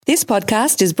This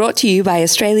podcast is brought to you by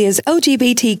Australia's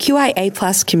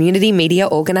LGBTQIA+ community media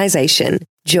organisation,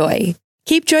 Joy.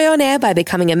 Keep Joy on air by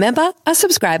becoming a member, a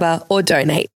subscriber, or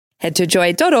donate. Head to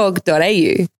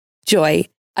joy.org.au. Joy,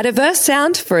 a diverse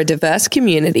sound for a diverse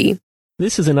community.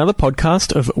 This is another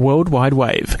podcast of World Wide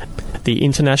Wave, the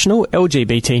international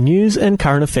LGBT news and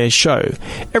current affairs show,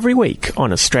 every week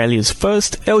on Australia's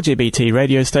first LGBT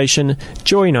radio station,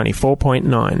 Joy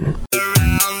 94.9.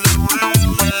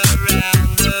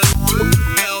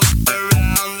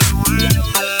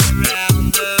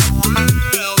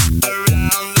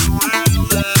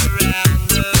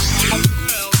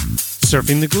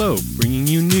 Surfing the globe, bringing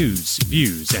you news,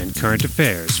 views, and current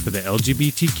affairs for the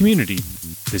LGBT community.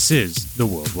 This is the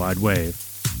World Wide Wave.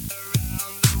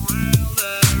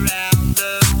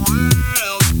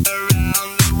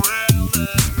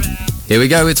 Here we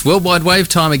go, it's World Wide Wave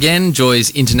time again, Joy's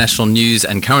international news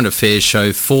and current affairs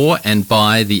show for and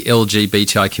by the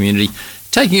LGBTI community,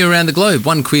 taking you around the globe,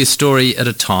 one queer story at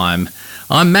a time.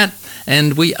 I'm Matt,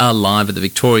 and we are live at the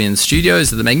Victorian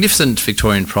studios of the magnificent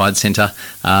Victorian Pride Centre,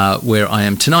 where I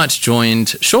am tonight joined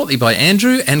shortly by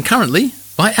Andrew and currently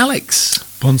by Alex.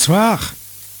 Bonsoir.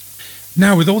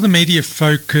 Now, with all the media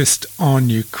focused on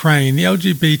Ukraine, the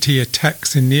LGBT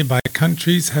attacks in nearby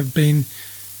countries have been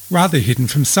rather hidden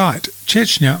from sight.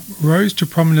 Chechnya rose to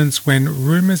prominence when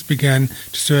rumours began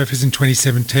to surface in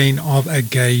 2017 of a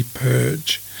gay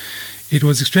purge. It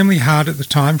was extremely hard at the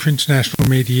time for international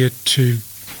media to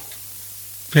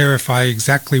verify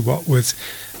exactly what was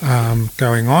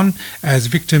going on, as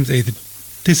victims either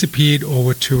disappeared or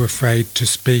were too afraid to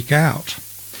speak out.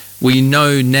 We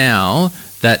know now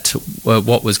that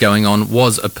what was going on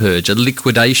was a purge, a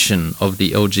liquidation of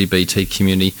the LGBT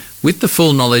community with the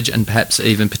full knowledge and perhaps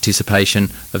even participation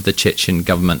of the Chechen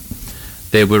government.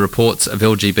 There were reports of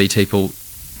LGBT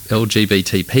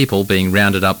people being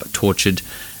rounded up, tortured,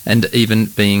 and even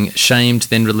being shamed,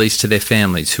 then released to their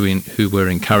families who were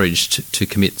encouraged to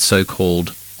commit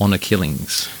so-called honour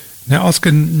killings. Now,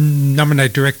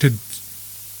 Oscar-nominated director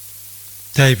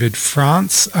David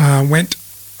France went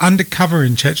undercover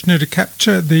in Chechnya to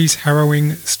capture these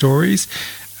harrowing stories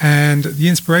and the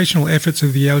inspirational efforts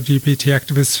of the LGBT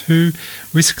activists who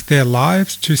risked their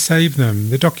lives to save them.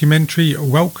 The documentary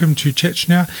Welcome to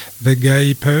Chechnya, The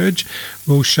Gay Purge,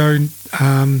 will show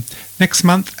next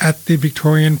month at the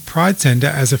Victorian Pride Centre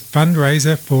as a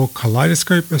fundraiser for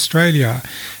Kaleidoscope Australia.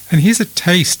 And here's a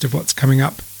taste of what's coming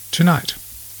up tonight.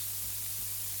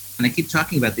 And I keep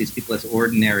talking about these people as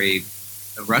ordinary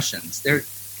Russians.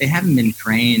 They haven't been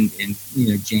trained in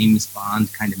James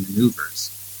Bond kind of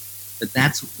maneuvers. But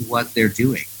that's what they're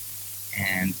doing.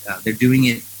 And they're doing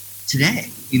it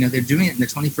today. They're doing it in the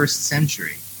 21st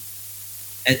century.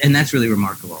 And that's really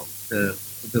remarkable. The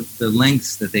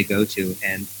lengths that they go to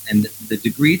and the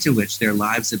degree to which their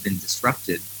lives have been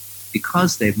disrupted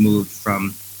because they've moved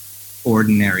from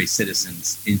ordinary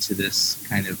citizens into this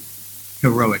kind of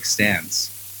heroic stance.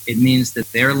 It means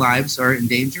that their lives are in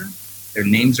danger. Their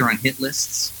names are on hit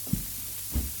lists.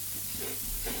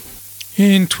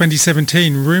 In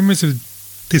 2017, rumours of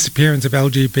disappearance of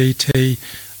LGBT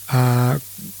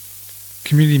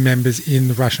community members in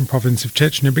the Russian province of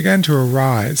Chechnya began to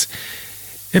arise.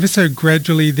 Ever so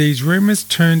gradually, these rumours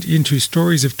turned into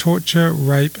stories of torture,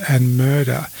 rape and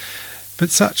murder. But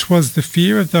such was the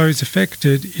fear of those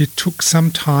affected, it took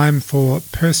some time for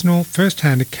personal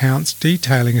first-hand accounts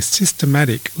detailing a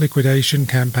systematic liquidation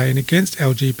campaign against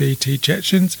LGBT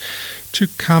Chechens to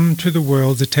come to the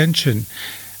world's attention.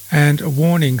 And a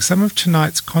warning, some of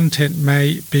tonight's content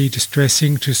may be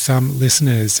distressing to some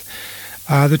listeners.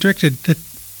 The director,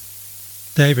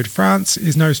 David France,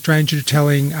 is no stranger to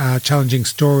telling challenging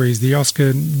stories. The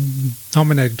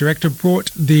Oscar-nominated director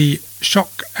brought the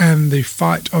shock and the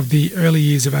fight of the early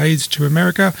years of AIDS to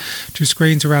America to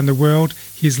screens around the world.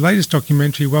 His latest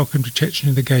documentary, Welcome to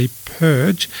Chechnya, The Gay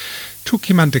Purge, took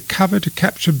him undercover to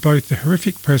capture both the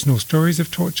horrific personal stories of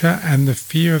torture and the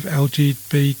fear of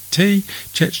LGBT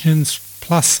Chechens,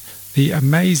 plus the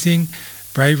amazing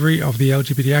bravery of the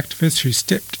LGBT activists who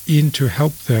stepped in to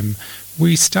help them.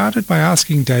 We started by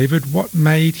asking David what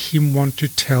made him want to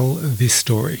tell this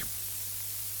story.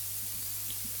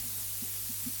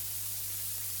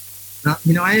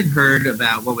 I had heard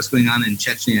about what was going on in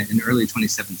Chechnya in early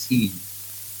 2017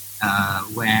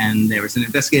 when there was an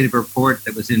investigative report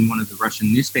that was in one of the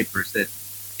Russian newspapers that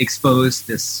exposed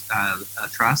this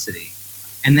atrocity.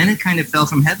 And then it kind of fell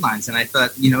from headlines. And I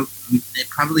thought, it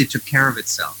probably took care of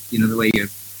itself, the way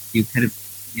you kind of,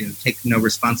 take no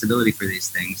responsibility for these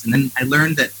things. And then I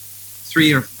learned that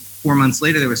 3 or 4 months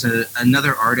later, there was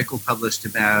another article published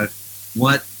about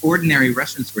what ordinary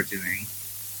Russians were doing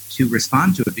to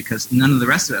respond to it because none of the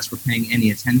rest of us were paying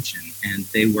any attention. And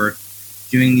they were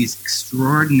doing these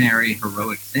extraordinary,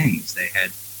 heroic things. They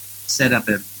had set up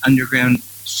an underground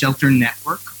shelter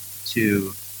network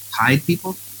to hide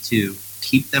people, to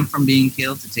keep them from being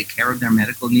killed, to take care of their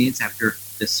medical needs after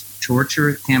this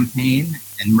torture campaign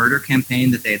and murder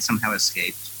campaign that they had somehow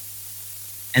escaped.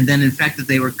 And then, in fact, that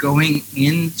they were going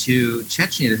into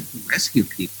Chechnya to rescue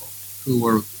people who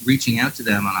were reaching out to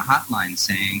them on a hotline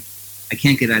saying, I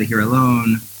can't get out of here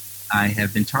alone. I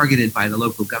have been targeted by the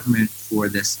local government for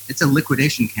this. It's a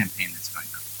liquidation campaign that's going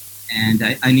on.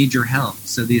 And I need your help.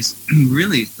 So these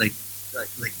really, like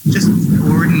just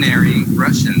ordinary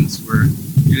Russians were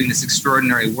doing this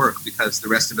extraordinary work because the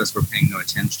rest of us were paying no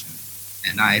attention.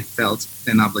 And I felt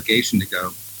an obligation to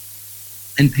go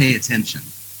and pay attention,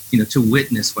 to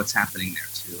witness what's happening there,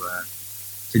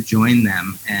 to join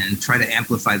them and try to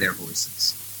amplify their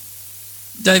voices.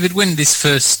 David, when this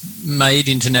first made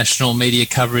international media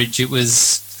coverage, it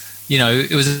was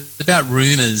about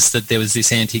rumours that there was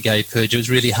this anti-gay purge. It was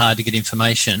really hard to get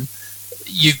information.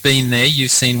 You've been there,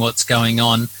 you've seen what's going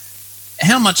on.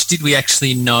 How much did we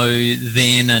actually know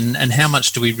then, and how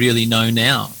much do we really know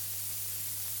now?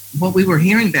 What we were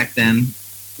hearing back then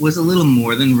was a little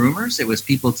more than rumors. It was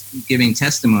people giving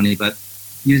testimony, but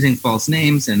using false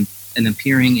names and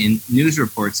appearing in news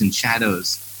reports in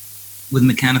shadows with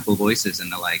mechanical voices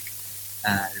and the like.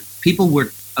 People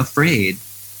were afraid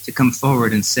to come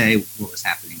forward and say what was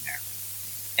happening there.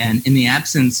 And in the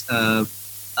absence of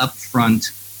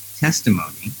upfront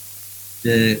testimony,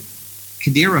 the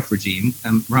Kadyrov regime,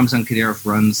 Ramzan Kadyrov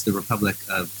runs the Republic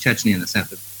of Chechnya in the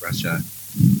south of Russia,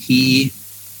 he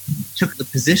took the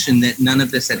position that none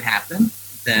of this had happened,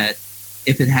 that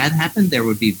if it had happened, there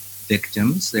would be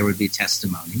victims, there would be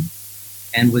testimony,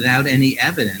 and without any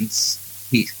evidence,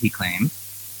 he claimed,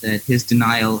 that his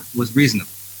denial was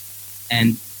reasonable.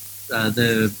 And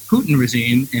the Putin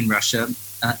regime in Russia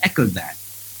echoed that.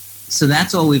 So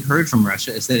that's all we've heard from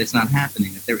Russia, is that it's not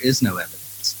happening, that there is no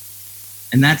evidence.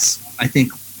 And that's, I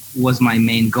think, was my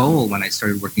main goal when I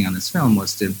started working on this film,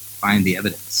 was to find the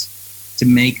evidence, to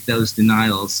make those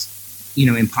denials,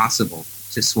 impossible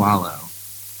to swallow.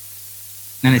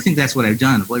 And I think that's what I've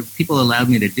done. What people allowed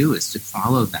me to do is to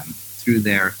follow them through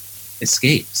their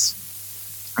escapes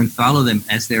and follow them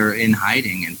as they're in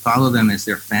hiding and follow them as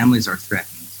their families are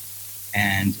threatened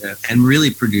and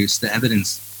really produce the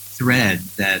evidence thread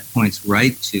that points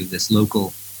right to this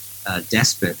local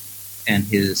despot and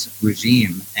his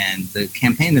regime and the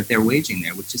campaign that they're waging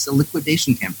there, which is a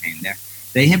liquidation campaign.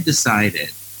 They have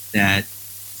decided that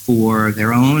for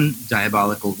their own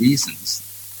diabolical reasons,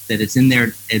 that it's in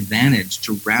their advantage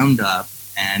to round up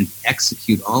and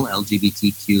execute all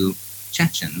LGBTQ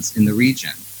Chechens in the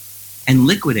region and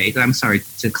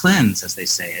to cleanse, as they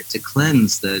say it, to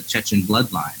cleanse the Chechen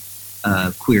bloodline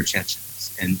of queer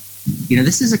Chechens. And,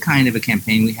 this is a kind of a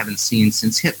campaign we haven't seen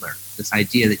since Hitler, this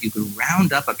idea that you could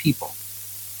round up a people,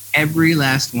 every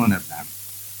last one of them,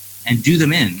 and do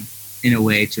them in a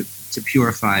way to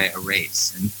purify a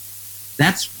race. And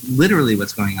that's literally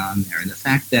what's going on there. And the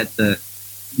fact that the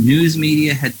news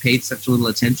media had paid such little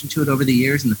attention to it over the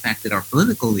years, and the fact that our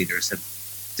political leaders have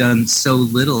done so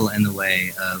little in the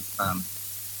way of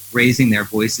raising their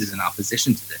voices in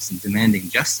opposition to this and demanding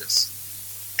justice,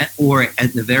 or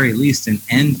at the very least an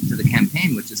end to the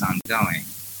campaign, which is ongoing,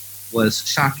 was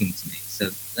shocking to me. So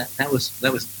that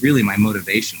was really my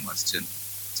motivation, was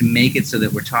to make it so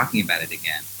that we're talking about it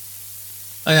again.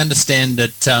 I understand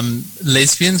that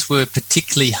lesbians were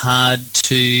particularly hard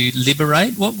to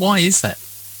liberate. Why is that?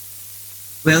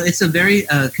 Well, it's a very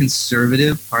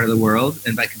conservative part of the world,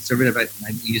 and by conservative,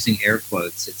 I'm using air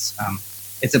quotes.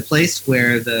 It's a place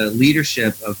where the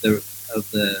leadership of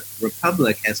the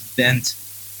republic has bent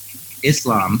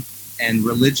Islam and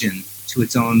religion to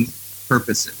its own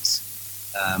purposes,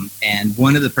 and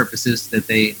one of the purposes that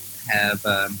they have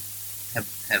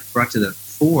brought to the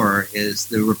fore is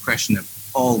the repression of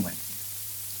all women.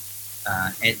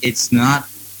 It's not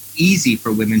easy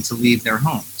for women to leave their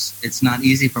homes. It's not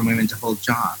easy for women to hold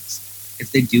jobs.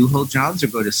 If they do hold jobs or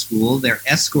go to school, they're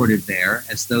escorted there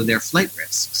as though they're flight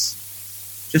risks,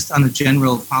 just on a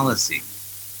general policy.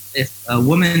 If a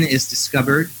woman is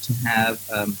discovered to have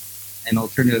an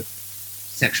alternative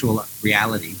sexual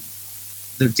reality,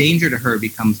 the danger to her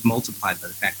becomes multiplied by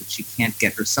the fact that she can't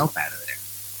get herself out of there.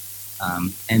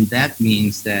 And that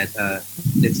means that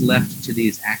it's left to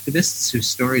these activists whose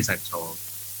stories I've told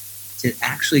to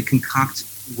actually concoct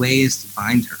ways to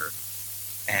find her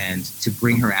and to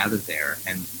bring her out of there.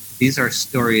 And these are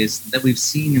stories that we've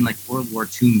seen in like World War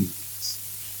II movies,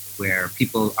 where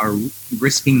people are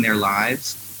risking their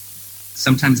lives,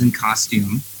 sometimes in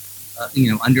costume,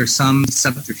 under some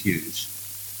subterfuge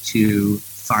to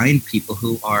find people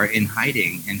who are in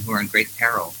hiding and who are in great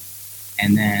peril,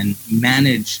 and then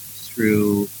manage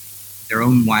through their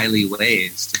own wily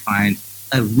ways to find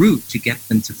a route to get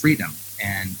them to freedom.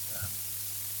 And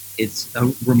it's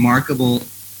a remarkable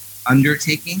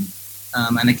undertaking.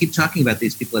 And I keep talking about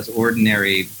these people as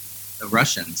ordinary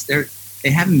Russians. They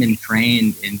haven't been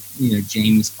trained in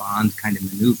James Bond kind of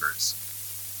maneuvers,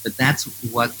 but that's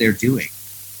what they're doing,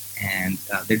 and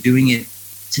they're doing it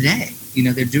today.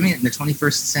 They're doing it in the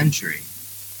 21st century,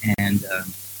 and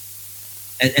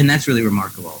that's really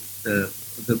remarkable. The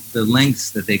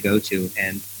lengths that they go to,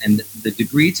 and the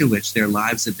degree to which their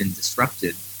lives have been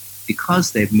disrupted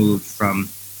because they've moved from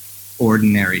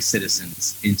ordinary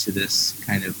citizens into this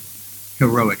kind of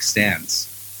heroic stance.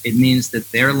 It means that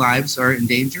their lives are in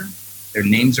danger. Their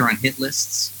names are on hit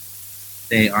lists.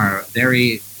 They are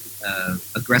very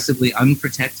aggressively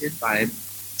unprotected by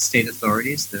state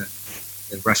authorities. The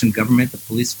Russian government, the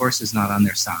police force, is not on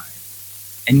their side.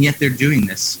 And yet they're doing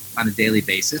this on a daily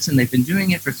basis, and they've been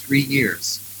doing it for 3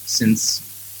 years since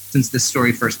this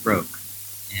story first broke.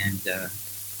 And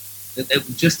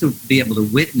just to be able to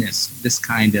witness this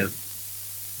kind of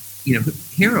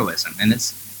heroism, and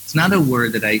it's not a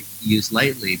word that I use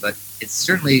lightly, but it's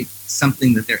certainly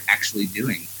something that they're actually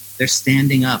doing. They're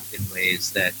standing up in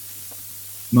ways that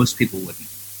most people wouldn't.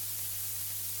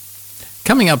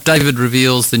 Coming up, David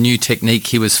reveals the new technique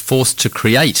he was forced to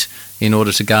create in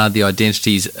order to guard the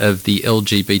identities of the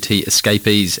LGBT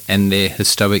escapees and their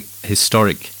heroic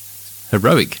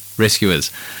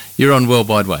rescuers. You're on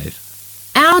Worldwide Wave.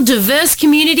 Our diverse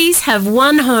communities have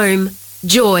one home,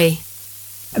 joy.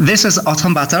 This is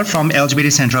Otom Batar from LGBT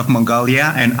Center of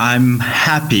Mongolia, and I'm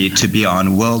happy to be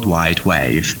on Worldwide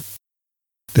Wave.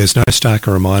 There's no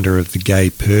starker reminder of the gay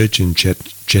purge in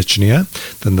Chechnya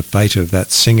than the fate of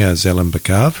that singer, Zelim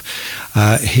Bakov.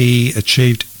 He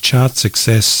achieved chart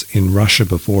success in Russia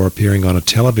before appearing on a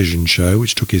television show,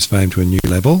 which took his fame to a new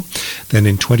level. Then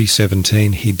in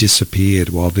 2017, he disappeared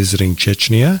while visiting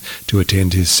Chechnya to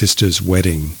attend his sister's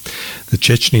wedding. The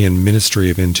Chechnyan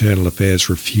Ministry of Internal Affairs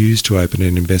refused to open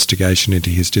an investigation into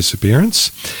his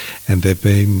disappearance, and there have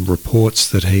been reports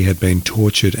that he had been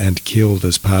tortured and killed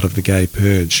as part of the gay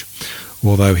purge,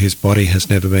 although his body has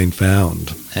never been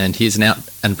found. And he's an out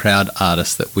and proud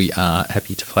artist that we are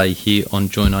happy to play here on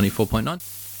Joy 94.9.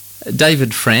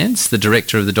 David France, the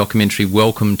director of the documentary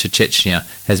Welcome to Chechnya,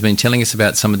 has been telling us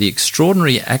about some of the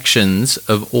extraordinary actions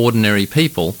of ordinary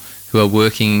people who are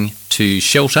working to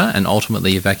shelter and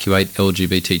ultimately evacuate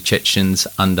LGBT Chechens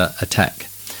under attack.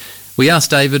 We asked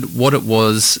David what it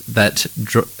was that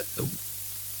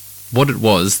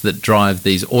drive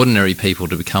these ordinary people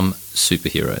to become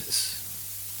superheroes.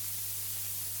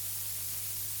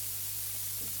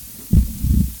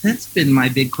 That's been my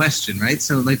big question, right?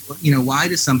 So, why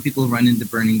do some people run into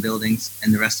burning buildings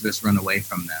and the rest of us run away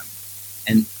from them?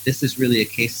 And this is really a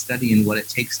case study in what it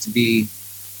takes to be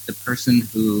the person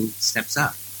who steps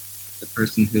up, the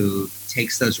person who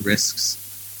takes those risks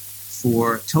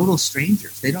for total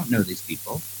strangers. They don't know these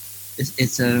people.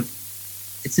 It's an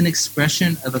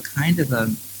expression of a kind of a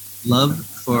love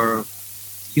for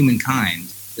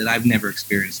humankind that I've never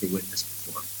experienced or witnessed before.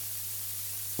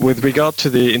 With regard to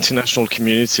the international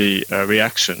community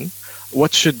reaction,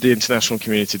 what should the international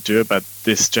community do about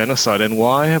this genocide, and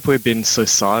why have we been so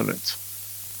silent?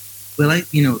 Well,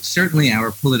 certainly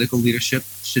our political leadership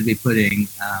should be putting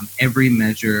every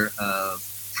measure of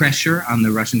pressure on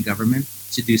the Russian government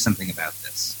to do something about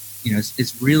this.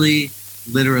 It's really,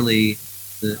 literally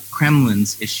the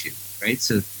Kremlin's issue, right?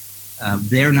 So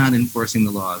they're not enforcing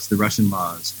the laws, the Russian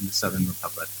laws in the Southern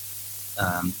Republic.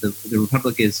 The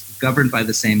Republic is governed by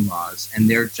the same laws, and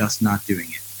they're just not doing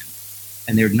it.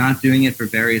 And they're not doing it for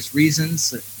various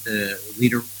reasons. The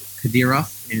leader,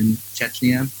 Kadyrov, in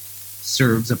Chechnya,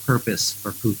 serves a purpose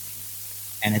for Putin.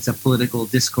 And it's a political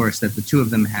discourse that the two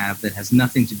of them have that has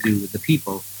nothing to do with the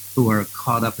people who are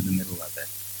caught up in the middle of it.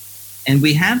 And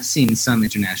we have seen some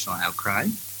international outcry.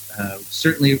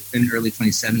 Certainly in early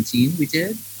 2017 we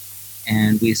did.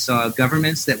 And we saw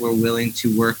governments that were willing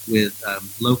to work with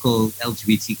local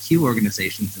LGBTQ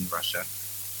organizations in Russia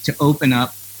to open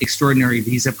up extraordinary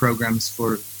visa programs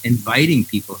for inviting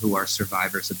people who are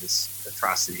survivors of this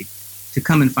atrocity to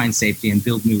come and find safety and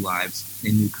build new lives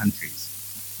in new countries.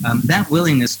 That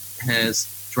willingness has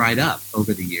dried up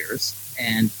over the years,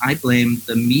 and I blame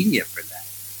the media for that.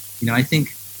 I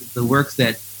think the work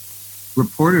that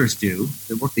reporters do,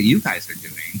 the work that you guys are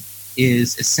doing,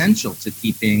 is essential to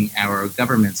keeping our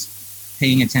governments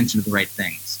paying attention to the right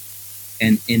things.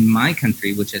 And in my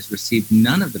country, which has received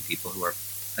none of the people who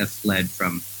have fled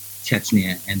from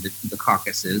Chechnya and the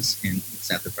Caucasus in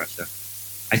south of Russia.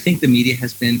 I think the media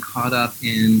has been caught up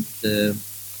in the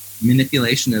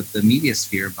manipulation of the media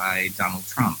sphere by Donald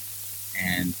Trump.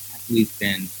 And we've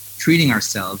been treating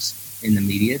ourselves in the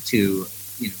media to,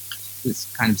 this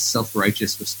kind of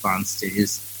self-righteous response to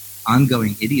his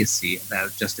ongoing idiocy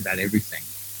about just about everything,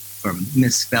 from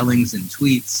misspellings in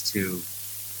tweets to,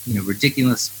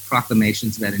 ridiculous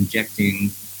proclamations about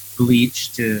injecting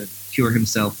bleach to cure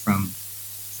himself from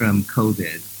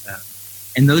COVID.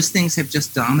 And those things have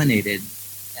just dominated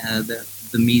the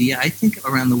media, I think,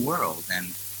 around the world, and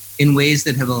in ways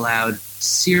that have allowed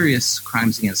serious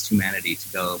crimes against humanity to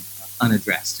go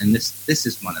unaddressed. And this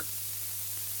is one of them.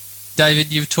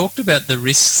 David, you've talked about the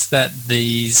risks that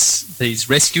these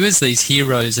rescuers, these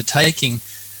heroes are taking.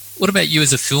 What about you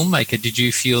as a filmmaker? Did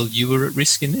you feel you were at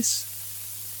risk in this?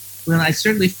 Well, I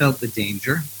certainly felt the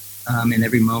danger in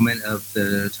every moment of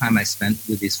the time I spent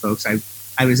with these folks.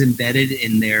 I was embedded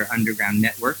in their underground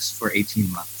networks for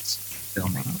 18 months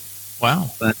filming.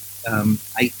 Wow. But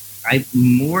I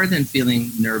more than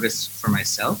feeling nervous for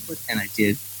myself, and I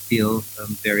did feel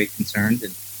very concerned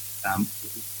and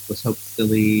was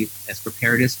hopefully as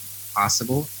prepared as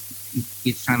possible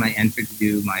each time I entered to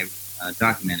do my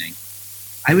documenting.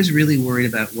 I was really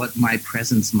worried about what my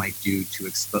presence might do to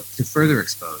further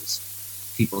expose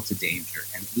people to danger.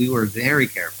 And we were very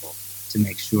careful to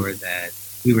make sure that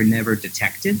we were never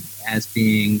detected as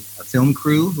being a film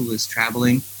crew who was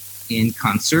traveling in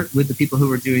concert with the people who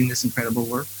were doing this incredible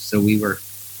work. So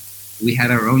we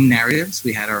had our own narratives,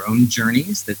 we had our own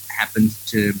journeys that happened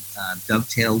to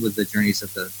dovetail with the journeys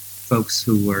of the folks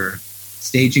who were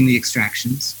staging the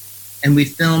extractions. And we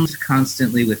filmed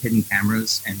constantly with hidden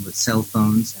cameras and with cell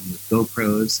phones and with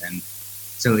GoPros. And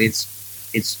so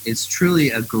it's truly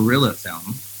a guerrilla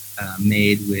film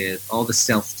made with all the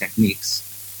stealth techniques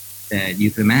that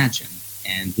you can imagine.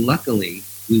 And luckily,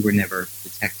 we were never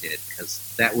detected,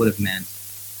 because that would have meant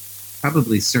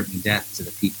probably certain death to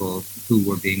the people who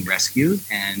were being rescued,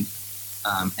 and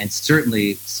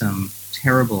certainly some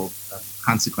terrible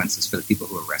consequences for the people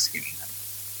who were rescuing them.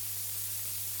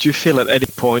 Do you feel at any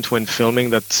point when filming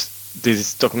that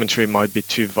this documentary might be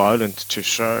too violent to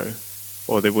show,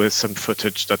 or there was some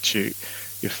footage that you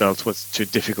felt was too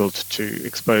difficult to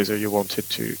expose, or you wanted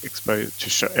to expose to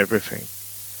show everything?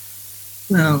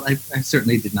 Well, I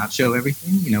certainly did not show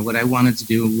everything. What I wanted to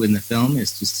do in the film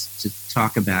is just to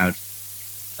talk about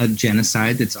a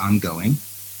genocide that's ongoing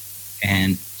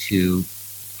and to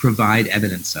provide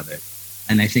evidence of it.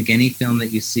 And I think any film that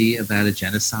you see about a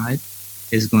genocide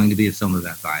is going to be a film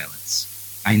about violence.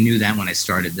 I knew that when I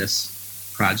started this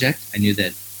project. I knew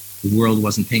that the world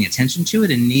wasn't paying attention to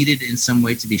it and needed in some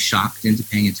way to be shocked into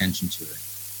paying attention to it.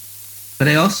 But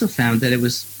I also found that it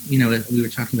was, we were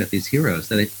talking about these heroes,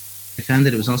 that I found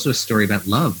that it was also a story about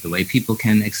love, the way people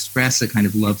can express a kind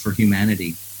of love for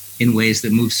humanity in ways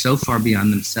that move so far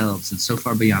beyond themselves and so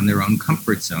far beyond their own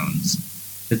comfort zones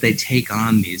that they take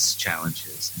on these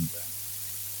challenges. And,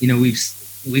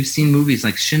 we've seen movies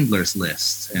like Schindler's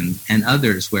List and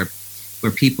others where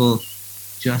people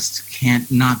just can't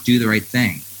not do the right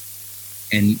thing.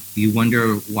 And you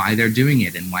wonder why they're doing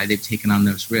it and why they've taken on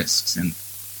those risks. And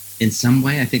in some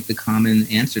way, I think the common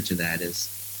answer to that is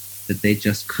that they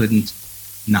just couldn't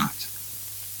not.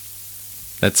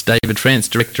 That's David France,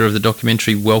 director of the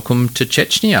documentary Welcome to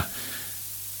Chechnya.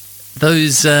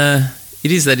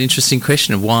 It is that interesting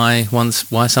question of why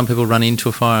some people run into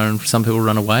a fire and some people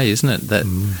run away, isn't it? That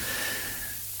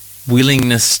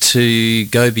willingness to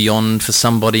go beyond for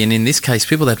somebody, and in this case,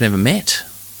 people they've never met.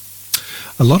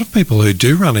 A lot of people who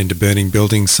do run into burning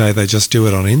buildings say they just do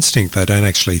it on instinct. They don't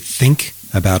actually think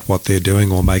about what they're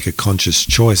doing or make a conscious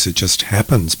choice. It just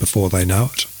happens before they know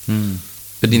it.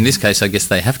 But in this case, I guess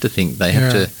they have to think. They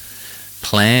have to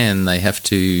plan. They have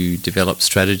to develop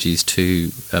strategies to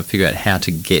figure out how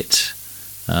to get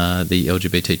the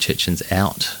LGBT Chechens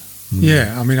out.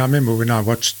 Yeah, I remember when I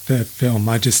watched the film,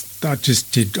 I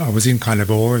was in kind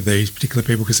of awe of these particular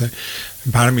people, because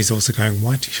part of me is also going,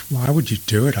 why would you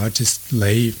do it? I'd just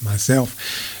leave myself.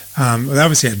 They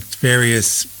obviously had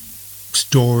various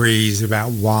stories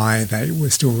about why they were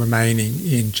still remaining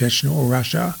in Chechnya or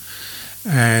Russia,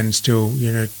 and still,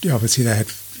 obviously they had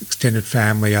extended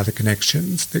family, other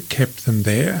connections that kept them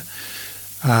there.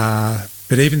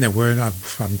 But even there were,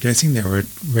 I'm guessing there were a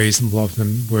reasonable of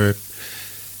them were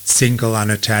single,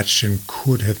 unattached, and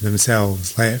could have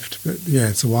themselves left. But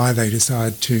so why they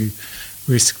decide to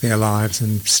risk their lives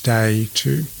and stay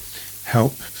to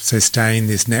help sustain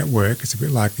this network is a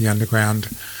bit like the Underground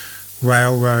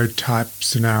Railroad type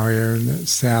scenario in the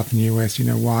South and US.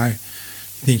 Why you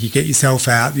think you get yourself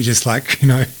out, you just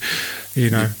You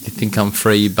know, you think I'm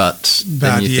free, but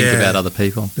then you think about other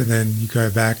people. And then you go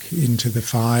back into the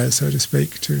fire, so to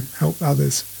speak, to help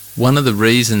others. One of the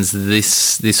reasons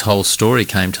this whole story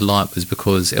came to light was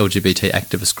because LGBT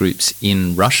activist groups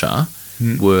in Russia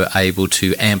were able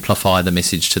to amplify the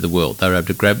message to the world. They were able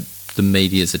to grab the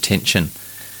media's attention.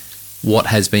 What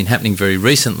has been happening very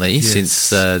recently since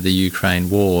the Ukraine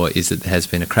war is that there has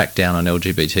been a crackdown on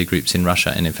LGBT groups in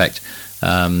Russia, and in fact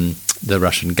the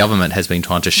Russian government has been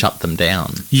trying to shut them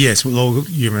down. Yes, well, all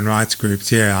human rights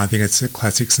groups, I think it's a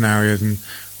classic scenario. And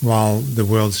while the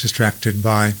world's distracted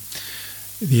by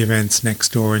the events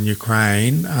next door in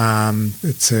Ukraine,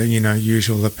 it's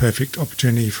a perfect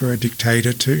opportunity for a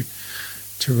dictator to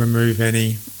remove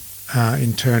any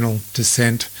internal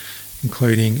dissent,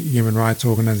 including human rights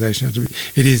organisations.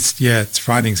 It is, it's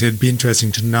frightening. So it'd be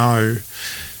interesting to know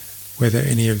whether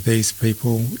any of these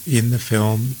people in the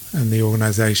film and the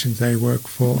organisations they work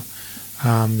for,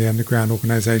 the underground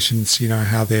organisations,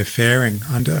 how they're faring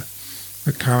under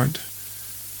the current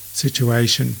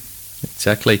situation.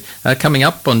 Exactly. Coming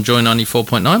up on Joy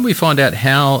 94.9, we find out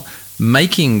how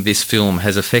making this film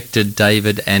has affected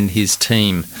David and his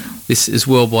team. This is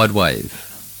Worldwide Wave.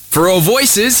 For all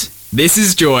voices, this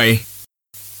is Joy.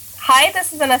 Hi,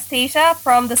 this is Anastasia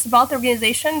from the Subaltern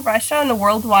Organization, Russia, on the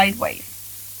Worldwide Wave.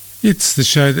 It's the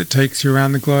show that takes you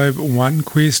around the globe one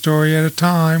queer story at a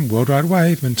time, Worldwide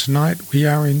Wave, and tonight we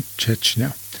are in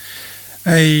Chechnya.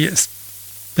 A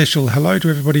special hello to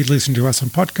everybody listening to us on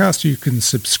podcast. You can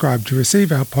subscribe to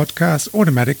receive our podcast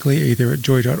automatically either at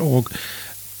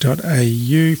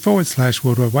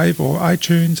joy.org.au/Worldwide Wave or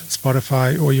iTunes,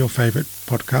 Spotify, or your favourite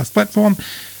podcast platform.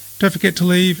 Don't forget to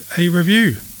leave a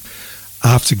review.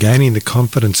 After gaining the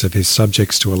confidence of his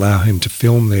subjects to allow him to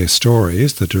film their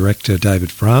stories, the director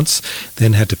David France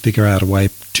then had to figure out a way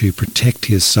to protect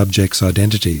his subjects'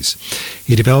 identities.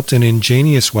 He developed an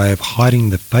ingenious way of hiding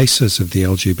the faces of the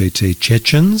LGBT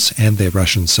Chechens and their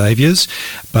Russian saviours,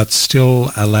 but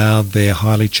still allowed their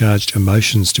highly charged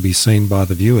emotions to be seen by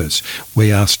the viewers.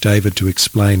 We asked David to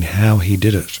explain how he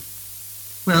did it.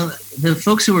 Well, the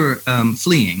folks who were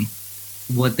fleeing,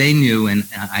 what they knew, and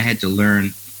I had to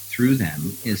learn through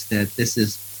them, is that this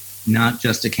is not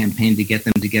just a campaign to get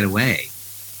them to get away.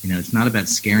 It's not about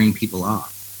scaring people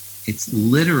off. It's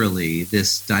literally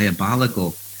this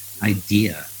diabolical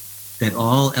idea that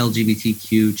all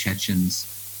LGBTQ Chechens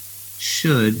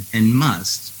should and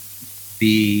must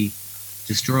be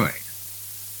destroyed.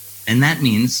 And that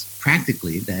means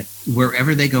practically that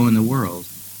wherever they go in the world,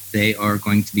 they are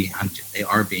going to be hunted. They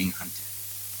are being hunted.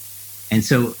 And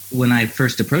so when I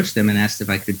first approached them and asked if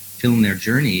I could film their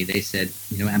journey, they said,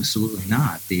 absolutely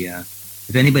not.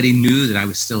 If anybody knew that I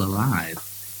was still alive,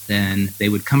 then they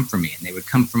would come for me, and they would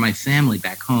come for my family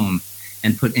back home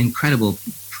and put incredible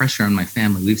pressure on my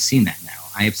family. We've seen that now.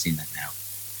 I have seen that now.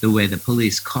 The way the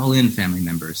police call in family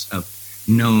members of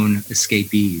known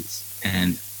escapees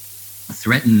and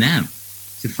threaten them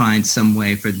to find some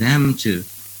way for them to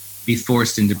be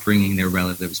forced into bringing their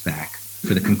relatives back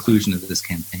for the conclusion of this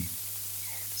campaign.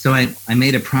 So I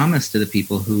made a promise to the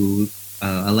people who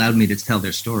allowed me to tell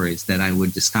their stories that I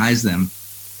would disguise them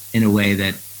in a way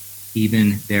that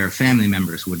even their family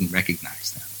members wouldn't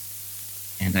recognize them.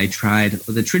 And I tried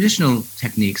the traditional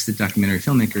techniques that documentary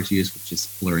filmmakers use, which is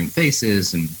blurring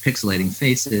faces and pixelating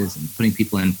faces and putting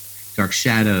people in dark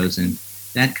shadows and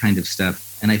that kind of stuff.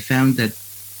 And I found that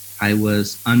I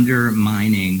was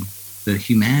undermining the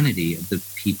humanity of the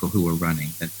people who were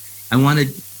running. That I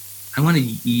wanted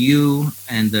you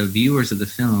and the viewers of the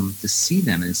film to see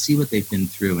them and see what they've been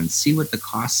through and see what the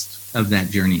cost of that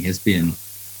journey has been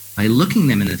by looking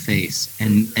them in the face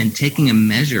and taking a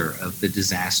measure of the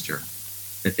disaster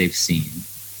that they've seen.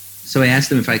 So I asked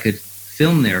them if I could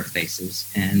film their faces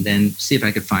and then see if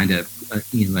I could find a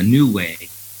new way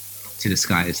to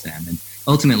disguise them. And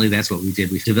ultimately, that's what we did.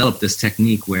 We developed this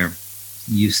technique where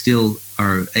you still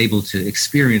are able to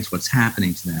experience what's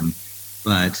happening to them,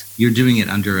 but you're doing it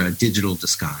under a digital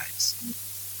disguise.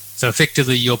 So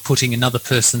effectively, you're putting another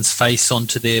person's face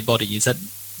onto their body. Is that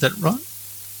right?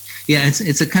 Yeah,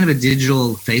 it's a kind of a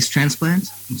digital face transplant.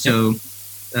 So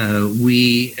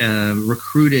we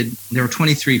recruited. There were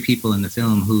 23 people in the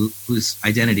film whose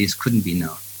identities couldn't be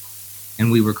known,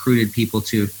 and we recruited people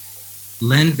to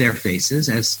lend their faces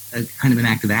as a kind of an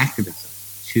act of activism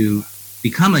to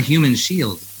become a human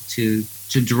shield to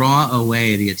draw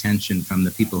away the attention from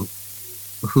the people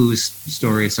whose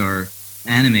stories are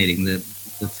animating the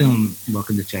film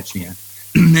Welcome to Chechnya.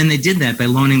 And they did that by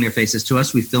loaning their faces to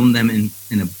us. We filmed them in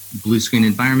a blue screen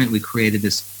environment. We created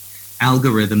this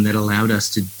algorithm that allowed us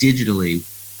to digitally,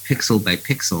 pixel by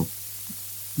pixel,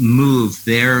 move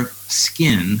their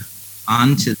skin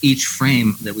onto each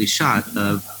frame that we shot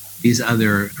of these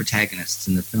other protagonists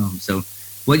in the film. So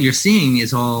what you're seeing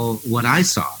is all what I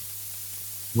saw.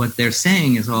 What they're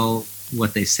saying is all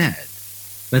what they said,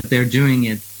 but they're doing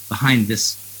it behind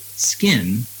this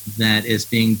skin that is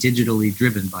being digitally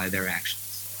driven by their actions.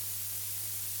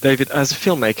 David, as a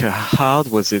filmmaker, how hard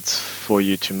was it for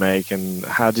you to make, and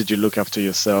how did you look after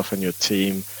yourself and your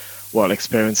team while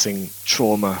experiencing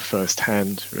trauma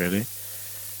firsthand, really?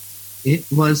 It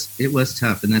was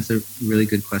tough, and that's a really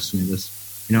good question. It was,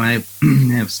 I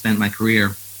have spent my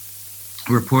career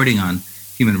reporting on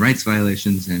human rights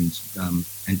violations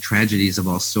and tragedies of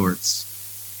all sorts,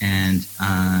 and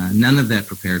none of that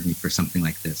prepared me for something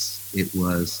like this. It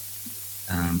was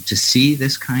to see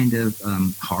this kind of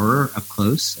horror up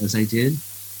close as I did,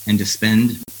 and to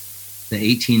spend the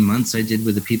 18 months I did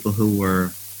with the people who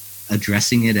were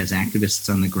addressing it as activists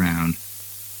on the ground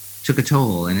took a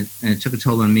toll, and it took a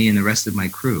toll on me and the rest of my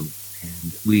crew.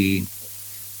 And we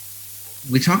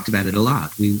talked about it a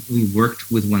lot. We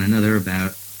worked with one another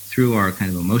through our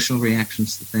kind of emotional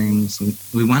reactions to things.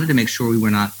 We wanted to make sure we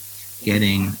were not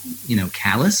getting,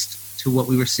 calloused to what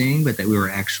we were seeing, but that we were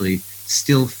actually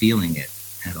still feeling it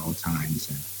at all times.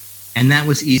 And that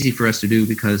was easy for us to do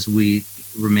because we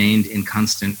remained in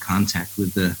constant contact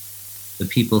with the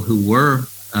people who were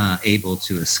able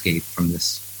to escape from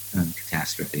this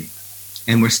catastrophe,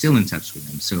 and we're still in touch with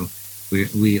them. So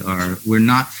we're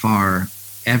not far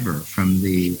ever from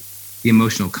the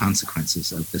emotional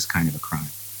consequences of this kind of a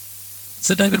crime.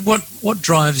 So, David, what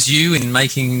drives you in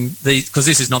making these? Because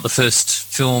this is not the first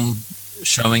film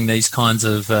showing these kinds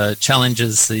of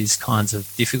challenges, these kinds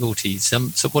of difficulties.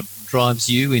 So, what drives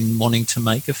you in wanting to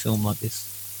make a film like this?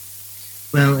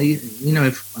 Well,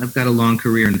 I've got a long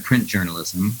career in print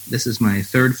journalism. This is my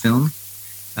third film,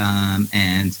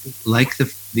 and like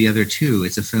the other two,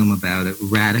 it's a film about a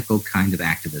radical kind of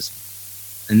activism.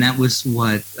 And that was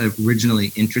what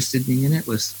originally interested me in it,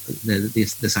 was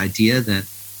this idea that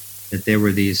there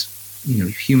were these,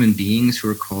 human beings who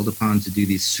were called upon to do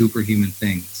these superhuman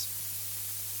things.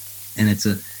 And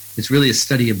it's really a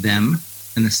study of them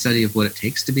and a study of what it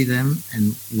takes to be them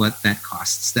and what that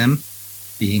costs them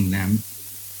being them.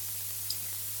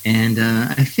 And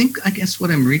I guess what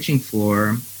I'm reaching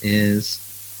for is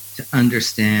to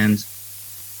understand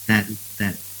that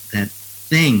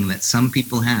thing that some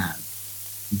people have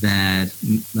that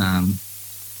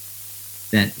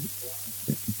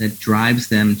drives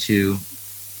them to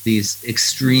these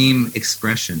extreme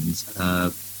expressions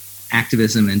of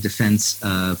activism and defense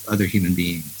of other human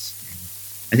beings.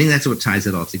 I think that's what ties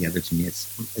it all together to me.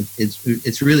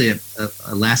 It's really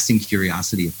a lasting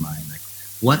curiosity of mine. Like,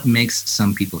 what makes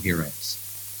some people heroes?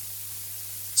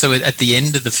 So at the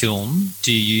end of the film,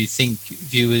 do you think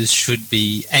viewers should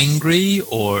be angry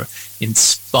or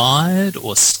inspired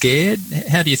or scared?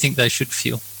 How do you think they should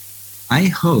feel? I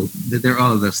hope that they're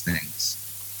all of those things.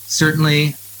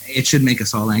 Certainly, it should make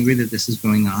us all angry that this is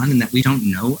going on and that we don't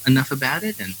know enough about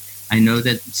it. And I know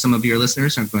that some of your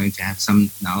listeners are going to have some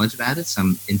knowledge about it,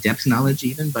 some in-depth knowledge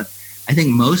even, but I think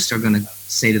most are going to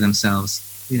say to themselves,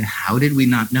 how did we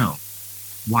not know?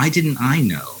 Why didn't I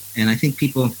know? And I think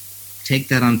people take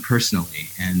that on personally,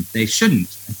 and they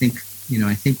shouldn't. I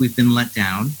think we've been let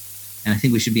down, and I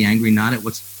think we should be angry not at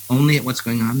what's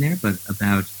going on there, but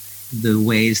about the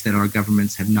ways that our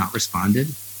governments have not responded,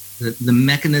 the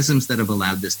mechanisms that have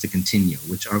allowed this to continue,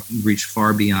 which reach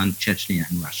far beyond Chechnya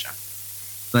and Russia.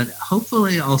 But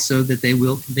hopefully also that they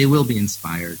will be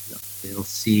inspired. They'll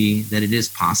see that it is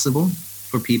possible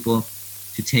for people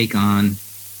to take on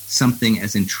something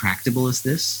as intractable as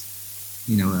this,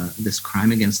 this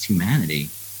crime against humanity,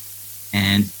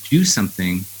 and do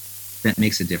something that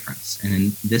makes a difference. And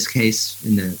in this case,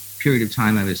 in the period of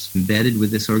time I was embedded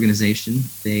with this organization,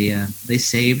 they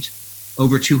saved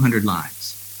over 200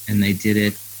 lives, and they did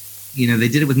it. They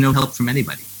did it with no help from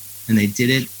anybody, and they did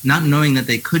it not knowing that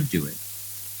they could do it,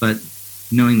 but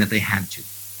knowing that they had to.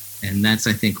 And that's,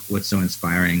 I think, what's so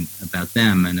inspiring about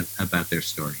them and about their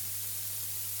story.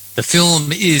 The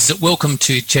film is Welcome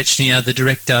to Chechnya, the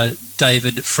director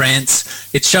David France.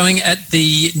 It's showing at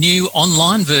the new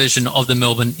online version of the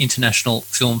Melbourne International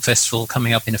Film Festival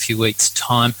coming up in a few weeks'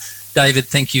 time. David,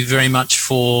 thank you very much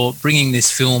for bringing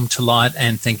this film to light,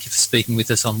 and thank you for speaking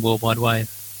with us on Worldwide Wave.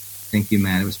 Thank you,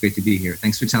 Matt. It was great to be here.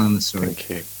 Thanks for telling the story. Thank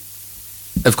you.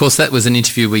 Of course, that was an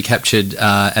interview we captured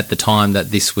at the time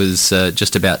that this was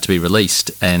just about to be released,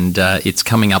 and it's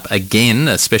coming up again,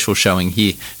 a special showing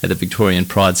here at the Victorian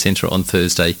Pride Centre on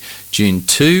Thursday, June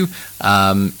 2.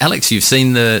 Alex, you've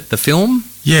seen the film?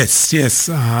 Yes.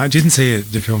 I didn't see it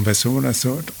at the film festival, but I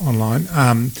saw it online.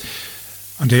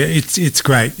 It's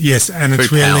great, yes, and Very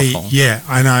it's really powerful. yeah.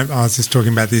 I know. I was just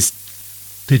talking about this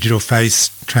digital face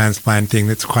transplant thing.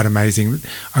 That's quite amazing.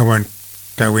 I won't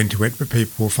go into it, but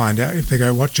people will find out if they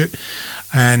go watch it.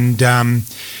 And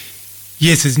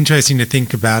yes, it's interesting to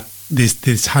think about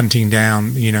this hunting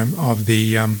down, of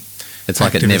the. It's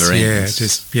like it never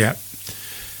ends.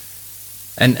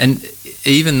 And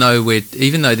even though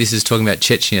this is talking about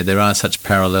Chechnya, there are such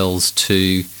parallels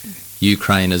to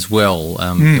Ukraine as well.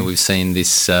 We've seen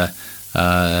this.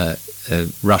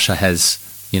 Russia has,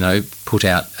 put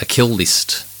out a kill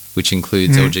list, which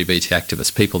includes LGBT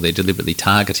activists, people they're deliberately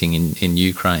targeting in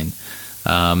Ukraine,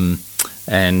 it's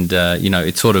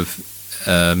sort of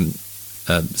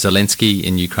Zelensky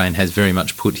in Ukraine has very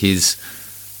much put his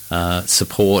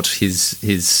support.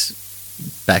 His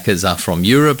backers are from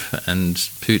Europe, and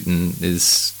Putin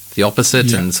is the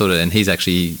opposite, and he's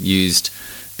actually used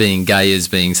being gay as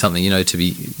being something,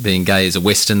 being gay as a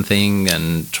Western thing,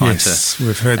 and trying to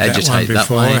we've heard agitate that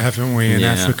one before, that way. haven't we, in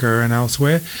Africa and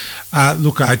elsewhere?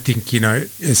 Look, I think,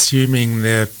 assuming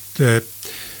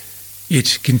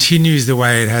it continues the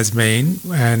way it has been,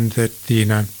 and that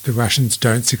the Russians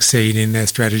don't succeed in their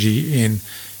strategy in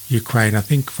Ukraine, I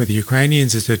think for the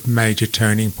Ukrainians it's a major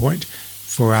turning point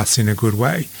for us in a good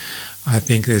way. I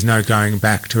think there's no going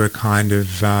back to a kind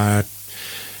of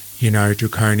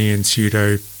draconian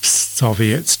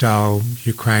pseudo-Soviet style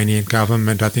Ukrainian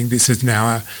government. I think this is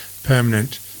now a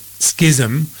permanent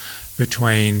schism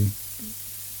between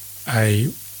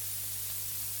a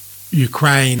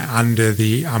Ukraine under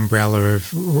the umbrella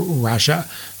of Russia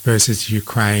versus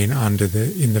Ukraine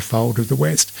in the fold of the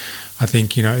West. I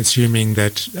think, assuming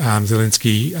that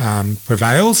Zelensky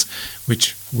prevails,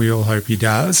 which we all hope he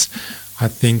does, I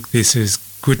think this is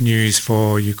good news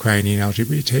for Ukrainian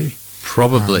LGBT.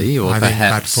 Probably, or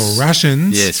perhaps... But for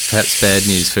Russians... Yes, perhaps bad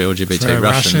news for LGBT for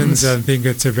Russians. I think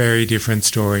it's a very different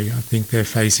story. I think they're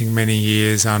facing many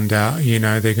years under,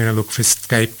 they're going to look for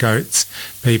scapegoats,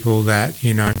 people that,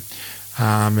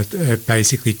 are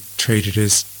basically treated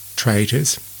as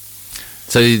traitors.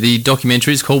 So the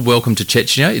documentary is called Welcome to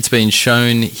Chechnya. It's been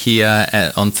shown here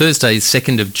on Thursday,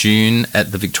 2nd of June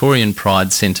at the Victorian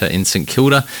Pride Centre in St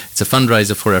Kilda. It's a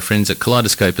fundraiser for our friends at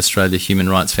Kaleidoscope Australia Human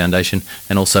Rights Foundation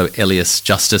and also Elias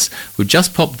Justice. We've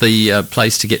just popped the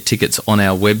place to get tickets on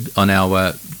our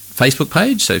Facebook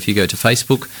page. So if you go to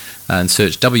Facebook and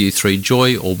search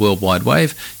W3Joy or Worldwide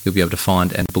Wave, you'll be able to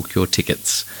find and book your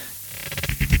tickets.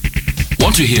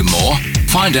 Want to hear more?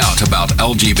 Find out about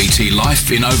LGBT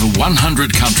life in over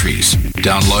 100 countries.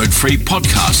 Download free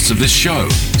podcasts of this show.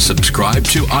 Subscribe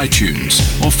to iTunes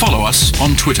or follow us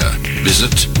on Twitter.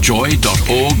 Visit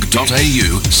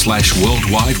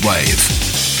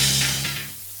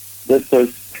joy.org.au/worldwidewave. This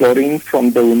is Florin from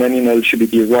the Romanian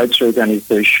LGBT rights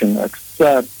organization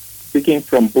ACCEPT, speaking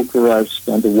from Bucharest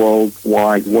on the World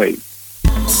Wide Wave.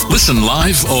 Listen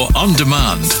live or on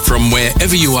demand from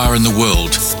wherever you are in the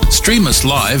world. Stream us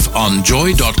live on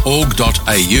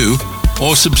joy.org.au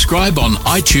or subscribe on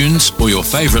iTunes or your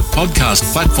favourite podcast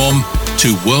platform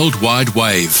to Worldwide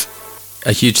Wave.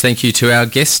 A huge thank you to our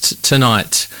guest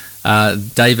tonight,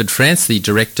 David France, the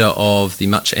director of the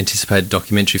much-anticipated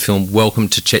documentary film Welcome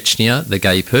to Chechnya, The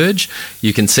Gay Purge.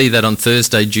 You can see that on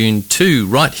Thursday, June 2,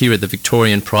 right here at the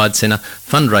Victorian Pride Centre,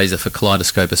 fundraiser for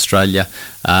Kaleidoscope Australia,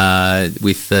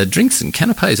 with drinks and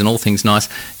canapes and all things nice.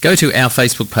 Go to our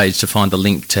Facebook page to find the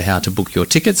link to how to book your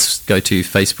tickets. Go to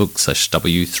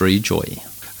Facebook/W3Joy.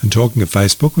 And talking of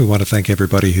Facebook, we want to thank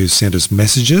everybody who sent us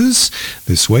messages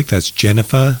this week. That's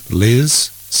Jennifer,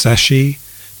 Liz, Sashi,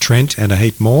 Trent, and a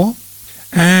heap more.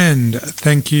 And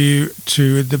thank you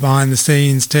to the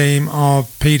behind-the-scenes team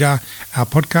of Peter, our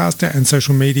podcaster, and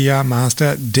social media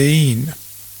master, Dean.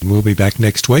 We'll be back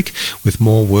next week with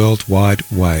more Worldwide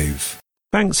Wave.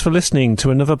 Thanks for listening to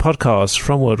another podcast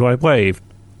from Worldwide Wave,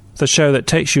 the show that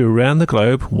takes you around the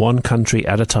globe, one country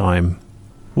at a time.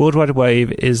 Worldwide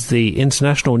Wave is the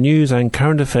international news and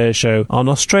current affairs show on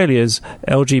Australia's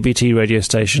LGBT radio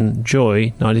station,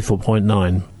 Joy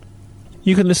 94.9.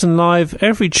 You can listen live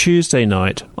every Tuesday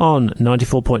night on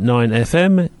 94.9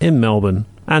 FM in Melbourne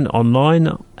and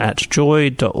online at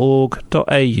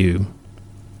joy.org.au.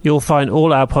 You'll find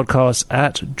all our podcasts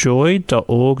at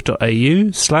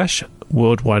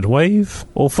joy.org.au/worldwidewave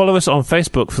or follow us on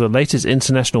Facebook for the latest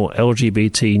international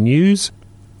LGBT news.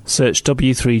 Search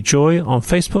W3Joy on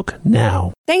Facebook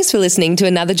now. Thanks for listening to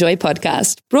another Joy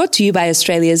podcast, brought to you by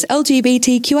Australia's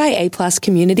LGBTQIA+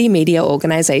 community media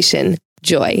organisation,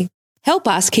 Joy. Help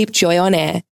us keep Joy on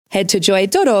air. Head to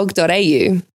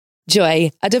joy.org.au.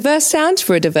 Joy, a diverse sound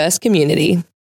for a diverse community.